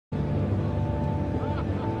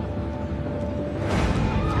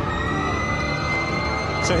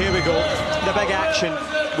So here we go, the big action.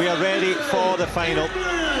 We are ready for the final.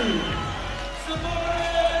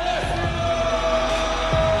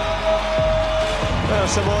 Well,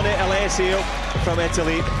 Simone Alessio from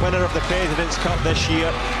Italy, winner of the President's Cup this year,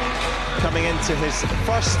 coming into his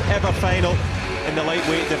first ever final in the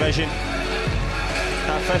lightweight division.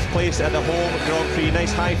 At 5th place at the home Grand Prix.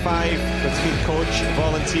 Nice high five between coach,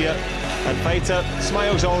 volunteer and fighter.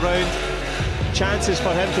 Smiles all round. Chances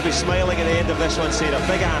for him to be smiling at the end of this one, Sarah.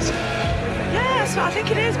 Big ask. Yes, I think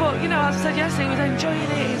it is, but you know, as I said yesterday, he was enjoying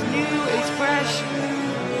it. It's new, it's fresh.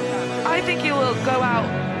 I think he will go out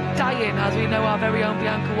dying, as we know our very own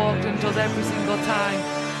Bianca Walkden does every single time.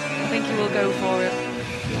 I think he will go for it.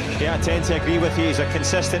 Yeah, I tend to agree with you. He's a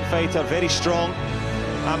consistent fighter, very strong.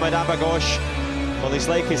 Ahmed Ghoush, well, he's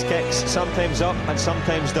like his kicks, sometimes up and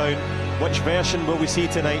sometimes down. Which version will we see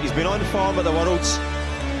tonight? He's been on form at the Worlds.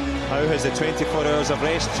 How has the 24 hours of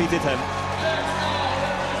rest treated him?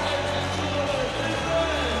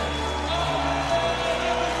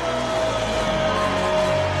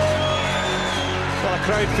 Well, a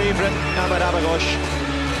crowd favourite, Ahmed Ghoush.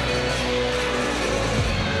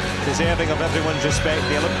 Deserving of everyone's respect.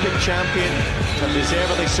 The Olympic champion, and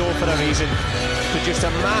deservedly so for a reason. Produced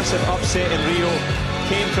a massive upset in Rio,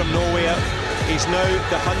 came from nowhere. He's now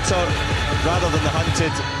the hunter rather than the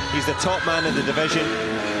hunted. He's the top man in the division.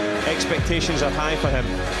 Expectations are high for him.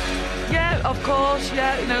 Yeah, of course,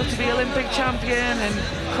 yeah, you know, to be Olympic champion and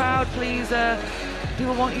crowd pleaser.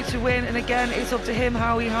 People want you to win, and again, it's up to him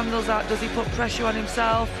how he handles that. Does he put pressure on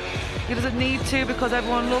himself? He doesn't need to, because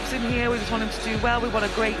everyone loves him here. We just want him to do well. We want a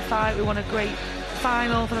great fight. We want a great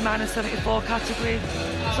final for the -74 category.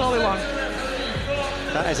 That's all we want.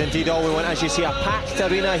 That is indeed all we want. As you see, a packed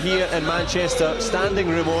arena here in Manchester, standing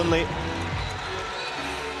room only.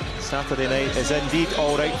 Saturday night is indeed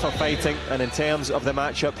all right for fighting. And in terms of the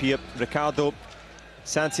matchup here, Ricardo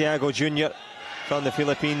Santiago Jr. from the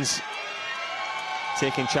Philippines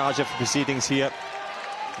taking charge of the proceedings here,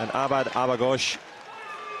 and Ahmed Ghoush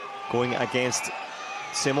going against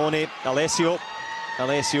Simone Alessio.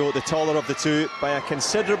 Alessio, the taller of the two by a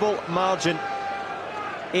considerable margin,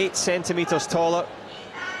 8 centimetres taller.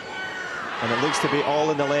 And it looks to be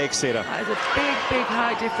all in the legs, Sarah. That is a big, big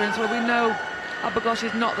height difference. Well, we know Ghoush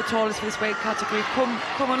is not the tallest for this weight category.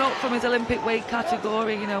 Coming up from his Olympic weight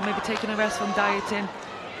category, you know, maybe taking a rest from dieting.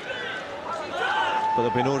 But there'll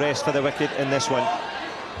be no rest for the wicked in this one.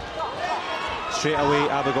 Straight away,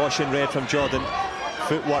 Ghoush in red from Jordan.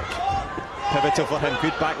 Footwork, pivotal for him.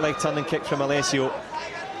 Good back leg turning kick from Alessio.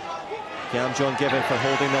 Gamjon given for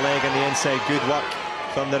holding the leg on the inside. Good work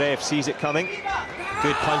from the ref, sees it coming.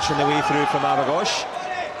 Good punch on the way through from Ghoush.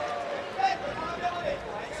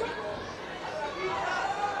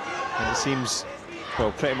 And it seems,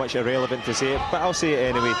 well, pretty much irrelevant to say it, but I'll say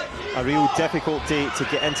it anyway. A real difficult day to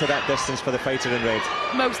get into that distance for the fighter in red.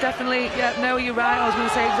 Most definitely, yeah, no, you're right. I was going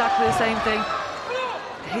to say exactly the same thing.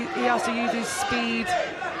 He has to use his speed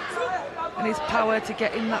and his power to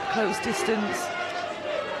get in that close distance.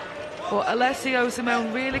 But Alessio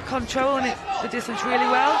Simone really controlling it, the distance really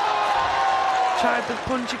well. Tried the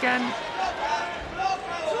punch again.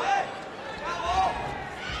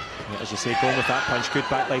 Yeah, as you say, going with that punch, good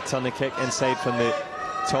back leg turning kick inside from the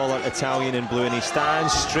taller Italian in blue, and he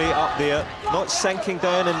stands straight up there, not sinking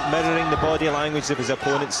down and mirroring the body language of his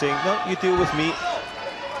opponent, saying, no, you deal with me.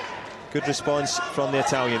 Good response from the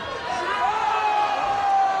Italian.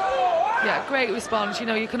 Yeah, great response. You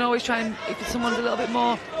know, you can always try and, if someone's a little bit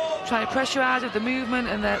more, try and pressurise with the movement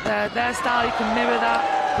and their style, you can mirror that.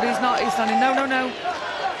 But he's not, he's standing, no, no, no.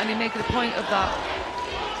 And he's making a point of that.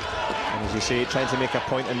 And as you say, trying to make a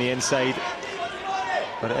point on the inside.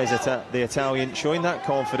 But it is the Italian showing that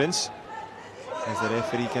confidence as the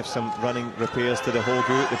referee gives some running repairs to the whole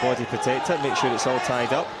group, the body protector, make sure it's all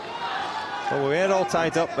tied up. Well, we were all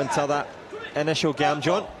tied up until that initial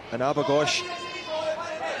Gamjon, and Ghoush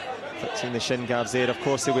fixing the shin guards there. Of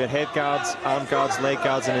course, they wear head guards, arm guards, leg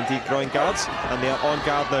guards, and indeed groin guards. And they are on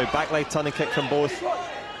guard now. Back leg turning kick from both.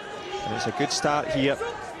 And it's a good start here.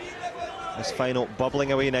 This final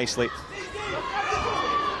bubbling away nicely.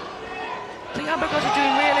 I think Ghoush is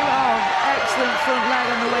doing really well. Excellent front leg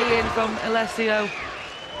on the way in from Alessio.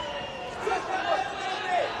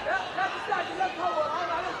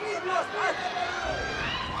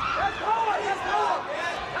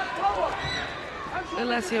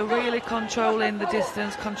 Alessio really controlling the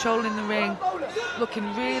distance, controlling the ring,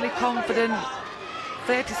 looking really confident.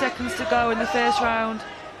 30 seconds to go in the first round.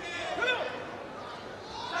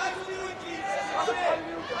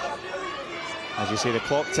 As you see, the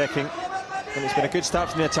clock ticking, and it's been a good start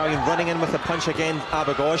from the Italian, running in with a punch again,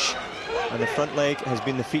 Ghoush, and the front leg has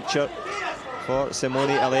been the feature for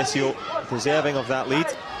Simone. Alessio deserving of that lead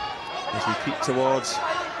as we creep towards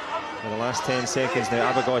the last 10 seconds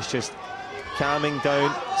now. Abagosh just calming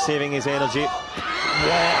down, saving his energy. What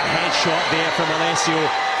a headshot there from Alessio.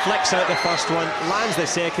 Flicks out the first one, lands the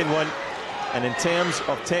second one, and in terms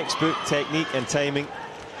of textbook technique and timing,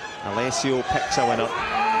 Alessio picks a winner.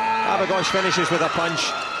 Abagosh finishes with a punch,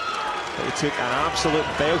 but he took an absolute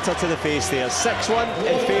belter to the face there. 6-1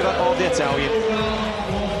 in favour of the Italian.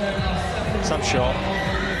 Some shot.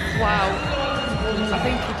 Wow. I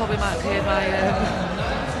think you probably might have heard my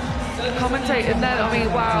commentating then. I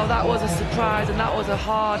mean, wow, that was a surprise, and that was a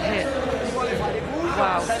hard hit.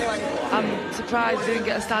 Wow. I'm surprised he didn't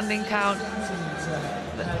get a standing count.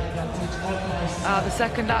 The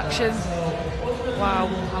second action. Wow.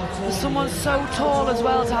 For someone so tall as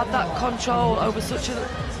well to have that control over such a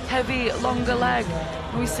heavy, longer leg.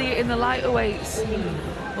 We see it in the lighter weights.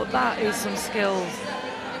 But that is some skills.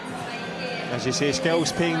 As you say,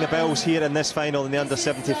 skills paying the bills here in this final in the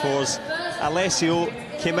under-74s. Alessio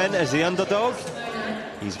came in as the underdog.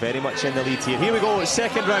 He's very much in the lead here. Here we go,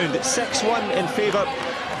 second round. 6-1 in favour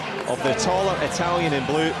of the taller Italian in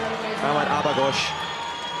blue, Ahmed Abagosh.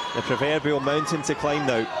 The proverbial mountain to climb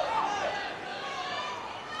now.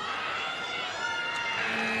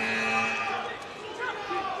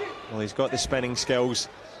 Well, he's got the spinning skills,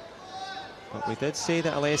 but we did say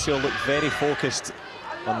that Alessio looked very focused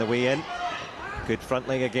on the way in. Good front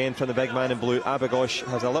leg again from the big man in blue. Abagosh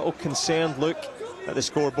has a little concerned look at the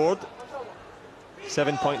scoreboard.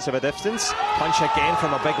 7 points of a distance. Punch again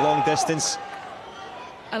from a big long distance.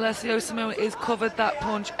 Alessio Simone has covered that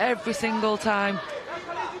punch every single time.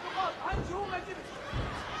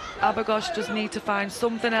 Abagosh just need to find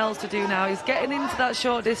something else to do now. He's getting into that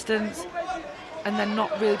short distance and then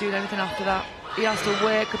not really doing anything after that. He has to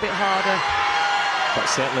work a bit harder. But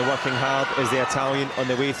certainly working hard is the Italian on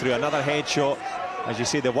the way through. Another headshot. As you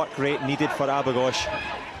see, the work rate needed for Abagosh.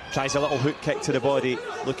 Tries a little hook kick to the body,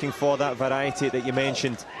 looking for that variety that you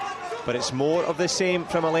mentioned. But it's more of the same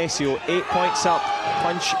from Alessio. 8 points up.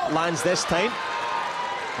 Punch lands this time.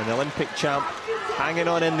 And the Olympic champ hanging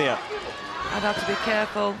on in there. I'd have to be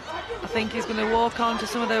careful. I think he's going to walk on to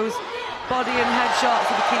some of those body and head shots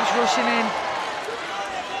if he keeps rushing in.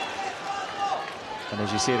 And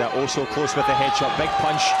as you say, that also close with the headshot. Big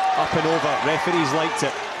punch up and over. Referees liked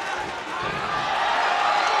it.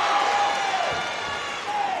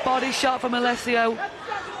 Body shot from Alessio.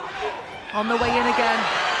 On the way in again.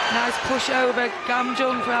 Nice push over.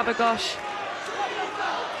 Gamjung for Abagosh.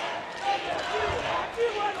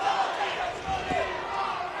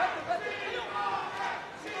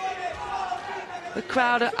 The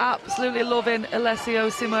crowd are absolutely loving Alessio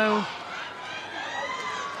Simone.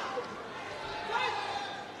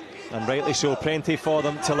 And rightly so, plenty for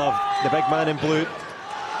them to love. The big man in blue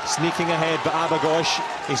sneaking ahead, but Abagosh,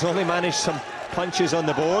 he's only managed some punches on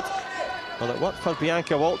the board. Well, it worked for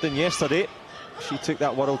Bianca Walton yesterday. She took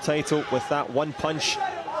that world title with that one punch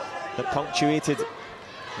that punctuated,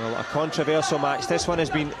 well, a controversial match. This one has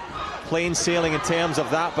been plain sailing in terms of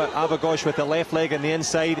that, but Abagosh with the left leg on the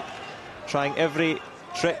inside, trying every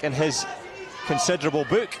trick in his considerable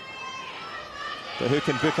book. But who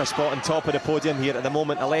can book a spot on top of the podium here at the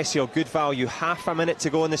moment? Alessio, good value, half a minute to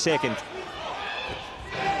go in the second.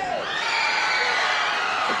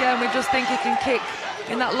 Again, we just think he can kick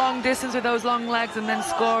in that long distance with those long legs and then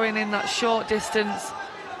scoring in that short distance.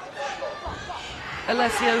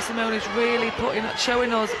 Alessio Simone is really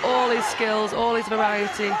showing us all his skills, all his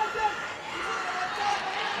variety.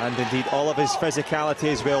 And indeed all of his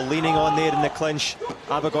physicality as well, leaning on there in the clinch.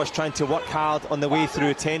 Abagosh trying to work hard on the way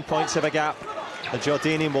through. 10 points of a gap. The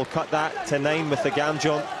Jordanian will cut that to 9 with the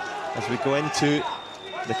Gamjong as we go into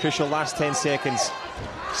the crucial last 10 seconds.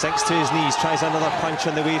 Sinks to his knees, tries another punch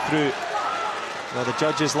on the way through. Well, the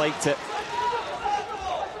judges liked it.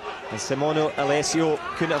 And Simone Alessio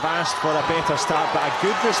couldn't have asked for a better start, but a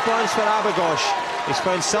good response for Abagosh. He's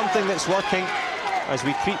found something that's working as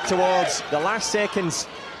we creep towards the last seconds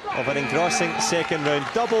of an engrossing second round.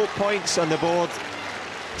 Double points on the board.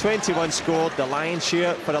 21 scored, the lion's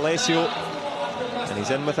share for Alessio. And he's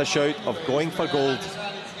in with a shout of going for gold.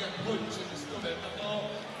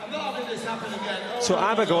 So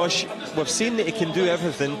Abagosh, we've seen that he can do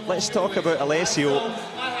everything. Let's talk about Alessio.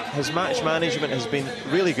 His match management has been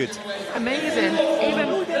really good. Amazing,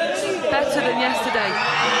 even better than yesterday.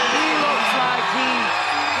 He looks like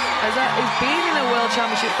he's been in a World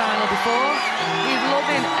Championship final before. He's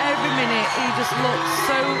loving every minute. He just looks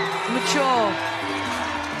so mature,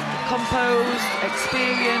 composed,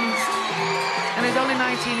 experienced, and he's only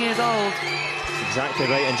 19 years old. Exactly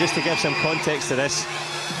right, and just to give some context to this,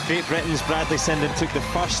 Great Britain's Bradley Sinden took the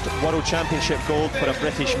first World Championship gold for a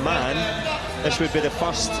British man. This would be the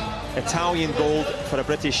first Italian gold for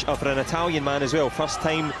for an Italian man as well. First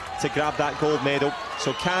time to grab that gold medal.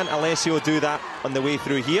 So can Alessio do that on the way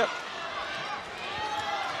through here?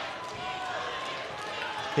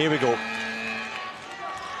 Here we go.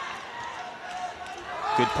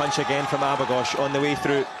 Good punch again from Abagosh on the way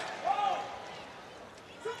through.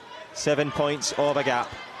 7 points of a gap.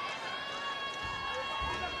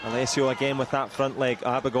 Alessio again with that front leg.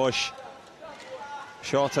 Abagosh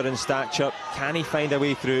shorter in stature. Can he find a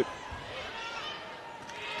way through?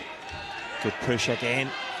 Good push again.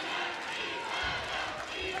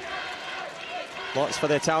 Lots for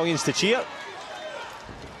the Italians to cheer.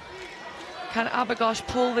 Can Abagosh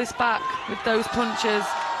pull this back with those punches?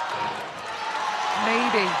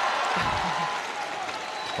 Maybe.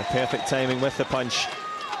 Well, perfect timing with the punch.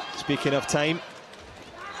 Speaking of time,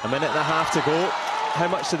 a minute and a half to go. How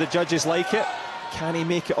much do the judges like it? Can he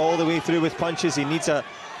make it all the way through with punches? He needs a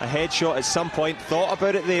headshot at some point. Thought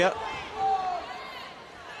about it there.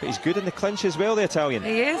 But he's good in the clinch as well, the Italian.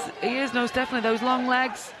 He is, most definitely. Those long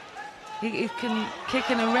legs. He can kick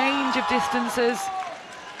in a range of distances.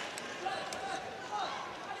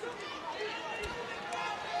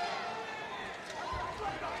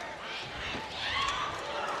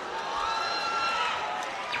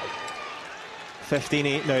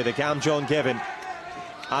 (15-8) now, the Gamjon given.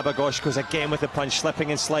 Abagosh goes again with the punch,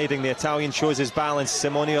 slipping and sliding. The Italian shows his balance.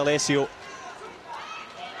 Simone Alessio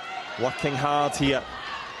working hard here.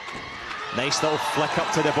 Nice little flick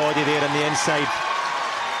up to the body there on the inside.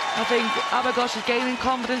 I think Abagosh is gaining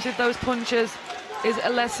confidence with those punches. Is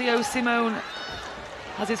Alessio Simone?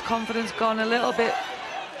 Has his confidence gone a little bit?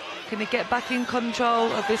 Can he get back in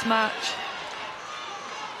control of this match?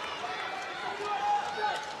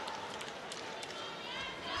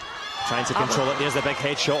 Trying to control it. There's the big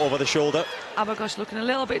headshot over the shoulder. Abagosh looking a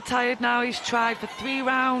little bit tired now. He's tried for 3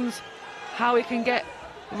 rounds how he can get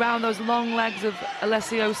around those long legs of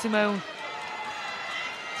Alessio Simone.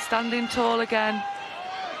 Standing tall again.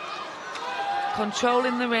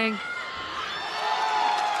 Controlling the ring.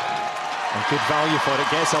 And good value for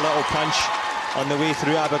it. Gets a little punch on the way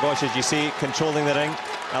through. Abagosh, as you see, controlling the ring.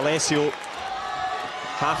 Alessio,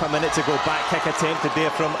 half a minute to go. Back kick attempted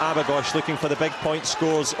there from Abagosh, looking for the big point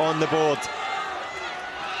scores on the board.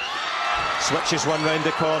 Switches one round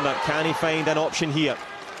the corner. Can he find an option here?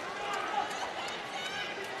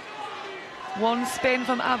 One spin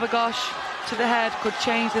from Abagosh to the head could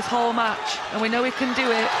change this whole match, and we know he can do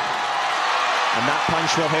it. And that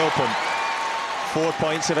punch will help him. 4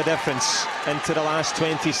 points of a difference into the last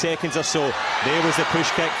 20 seconds or so. There was the push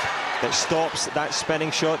kick that stops that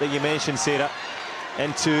spinning shot that you mentioned, Sarah.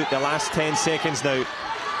 Into the last 10 seconds now.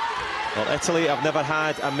 Well, Italy have never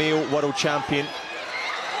had a male world champion.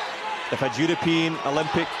 They've had European,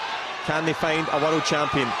 Olympic. Can they find a world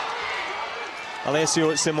champion?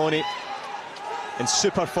 Alessio Simone in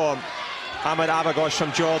super form. Ahmed Abagosh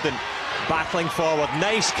from Jordan battling forward.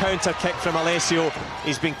 Nice counter kick from Alessio.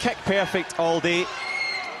 He's been kick perfect all day,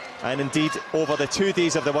 and indeed over the 2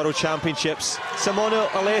 days of the World Championships. Simone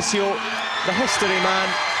Alessio, the history man.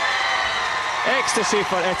 Ecstasy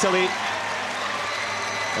for Italy,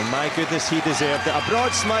 and my goodness, he deserved it. A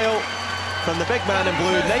broad smile from the big man in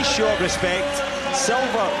blue. Nice show of respect.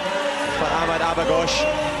 Silver for Ahmed Abagosh,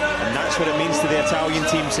 and that's what it means to the Italian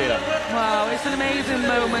team, Sarah. Wow, it's an amazing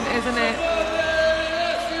moment, isn't it?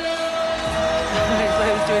 It's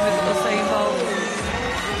like he's doing this little Usain Bolt.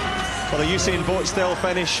 Well, the Usain Bolt still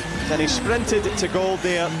finish, and he sprinted to gold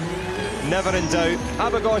there. Never in doubt.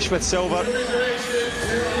 Abagosh with silver.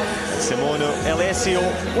 Simone Alessio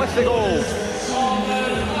with the gold.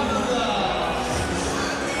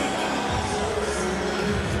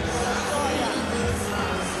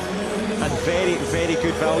 And very, very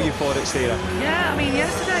good value for it, Sarah. Yeah, I mean,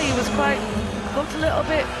 yesterday he looked a little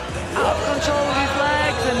bit out of control with his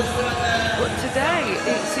legs, but today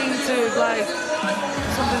it seemed to like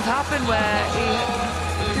something's happened where he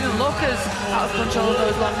didn't look as out of control of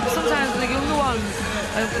those long. Sometimes the younger ones,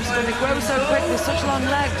 when they grow so quick with such long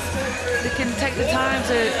legs, they can take the time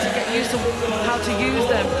to get used to how to use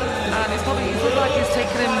them, and it looked like it's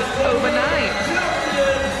taken him overnight